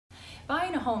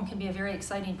Buying a home can be a very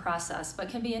exciting process, but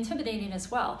can be intimidating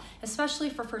as well, especially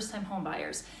for first-time home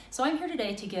buyers. So I'm here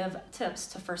today to give tips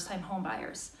to first-time home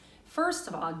buyers. First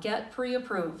of all, get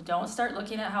pre-approved. Don't start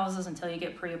looking at houses until you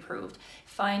get pre-approved.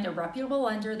 Find a reputable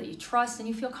lender that you trust and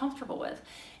you feel comfortable with.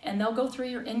 And they'll go through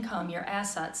your income, your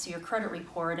assets, your credit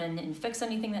report, and fix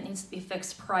anything that needs to be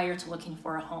fixed prior to looking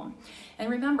for a home. And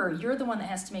remember, you're the one that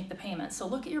has to make the payment. So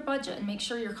look at your budget and make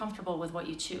sure you're comfortable with what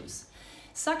you choose.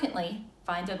 Secondly,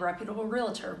 find a reputable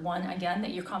realtor, one again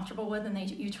that you're comfortable with and that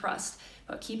you trust.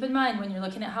 But keep in mind when you're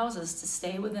looking at houses to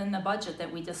stay within the budget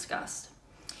that we discussed.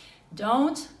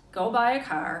 Don't go buy a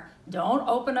car, don't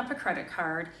open up a credit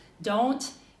card,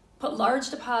 don't put large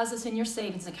deposits in your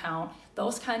savings account.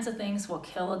 Those kinds of things will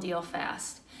kill a deal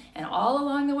fast. And all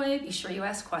along the way, be sure you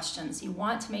ask questions. You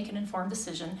want to make an informed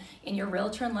decision, and your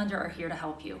realtor and lender are here to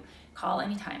help you. Call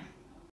anytime.